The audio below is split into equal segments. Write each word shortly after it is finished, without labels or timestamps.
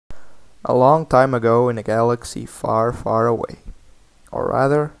A long time ago in a galaxy far, far away. Or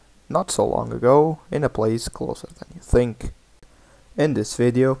rather, not so long ago, in a place closer than you think. In this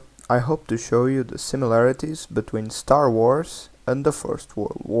video, I hope to show you the similarities between Star Wars and the First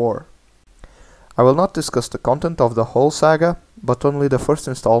World War. I will not discuss the content of the whole saga, but only the first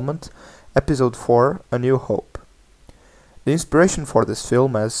installment, Episode 4, A New Hope. The inspiration for this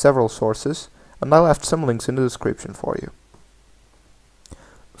film has several sources, and I left some links in the description for you.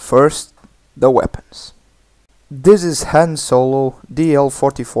 First, the weapons. This is Han Solo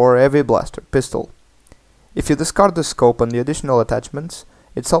DL-44 Heavy Blaster Pistol. If you discard the scope and the additional attachments,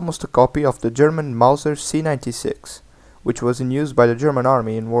 it's almost a copy of the German Mauser C-96, which was in use by the German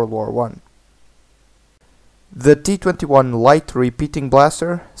army in World War I. The T-21 light repeating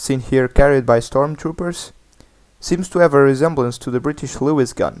blaster, seen here carried by stormtroopers, seems to have a resemblance to the British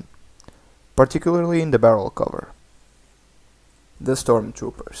Lewis gun, particularly in the barrel cover. The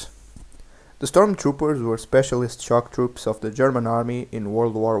Stormtroopers. The Stormtroopers were specialist shock troops of the German army in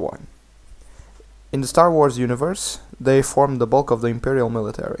World War I. In the Star Wars universe, they formed the bulk of the Imperial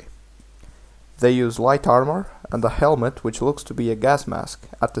military. They use light armor and a helmet which looks to be a gas mask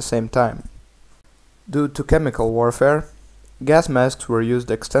at the same time. Due to chemical warfare, gas masks were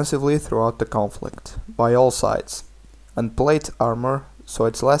used extensively throughout the conflict, by all sides, and plate armor saw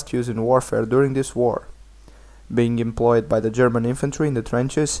its last use in warfare during this war, being employed by the German infantry in the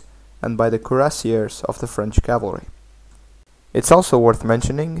trenches and by the cuirassiers of the French cavalry. It's also worth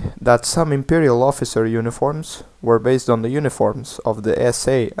mentioning that some Imperial officer uniforms were based on the uniforms of the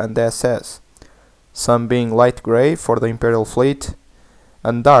SA and SS, some being light grey for the Imperial fleet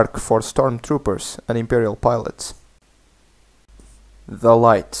and dark for stormtroopers and Imperial pilots. The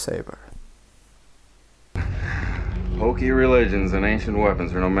lightsaber. Hokey religions and ancient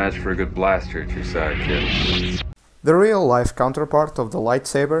weapons are no match for a good blaster at your side, kid. The real-life counterpart of the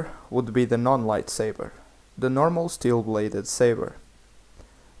lightsaber would be the non-lightsaber, the normal steel-bladed saber.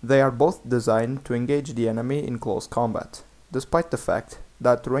 They are both designed to engage the enemy in close combat, despite the fact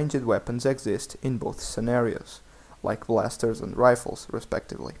that ranged weapons exist in both scenarios, like blasters and rifles,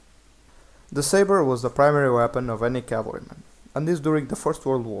 respectively. The saber was the primary weapon of any cavalryman, and is during the First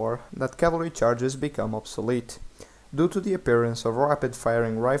World War that cavalry charges become obsolete, due to the appearance of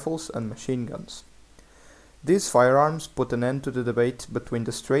rapid-firing rifles and machine guns. These firearms put an end to the debate between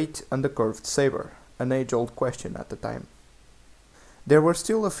the straight and the curved saber, an age-old question at the time. There were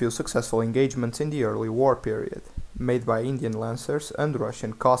still a few successful engagements in the early war period, made by Indian Lancers and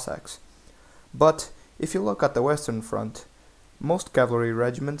Russian Cossacks. But, if you look at the Western Front, most cavalry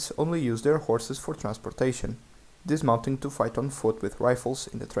regiments only use their horses for transportation, dismounting to fight on foot with rifles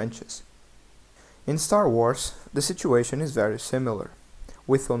in the trenches. In Star Wars, the situation is very similar,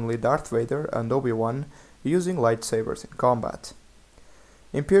 with only Darth Vader and Obi-Wan using lightsabers in combat.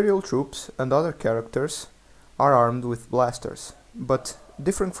 Imperial troops and other characters are armed with blasters, but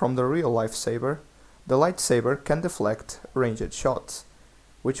different from the real-life saber, the lightsaber can deflect ranged shots,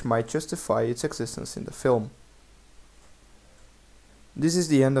 which might justify its existence in the film. This is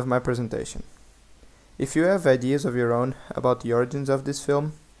the end of my presentation. If you have ideas of your own about the origins of this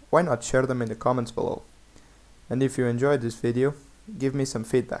film, why not share them in the comments below? And if you enjoyed this video, give me some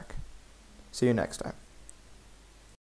feedback. See you next time.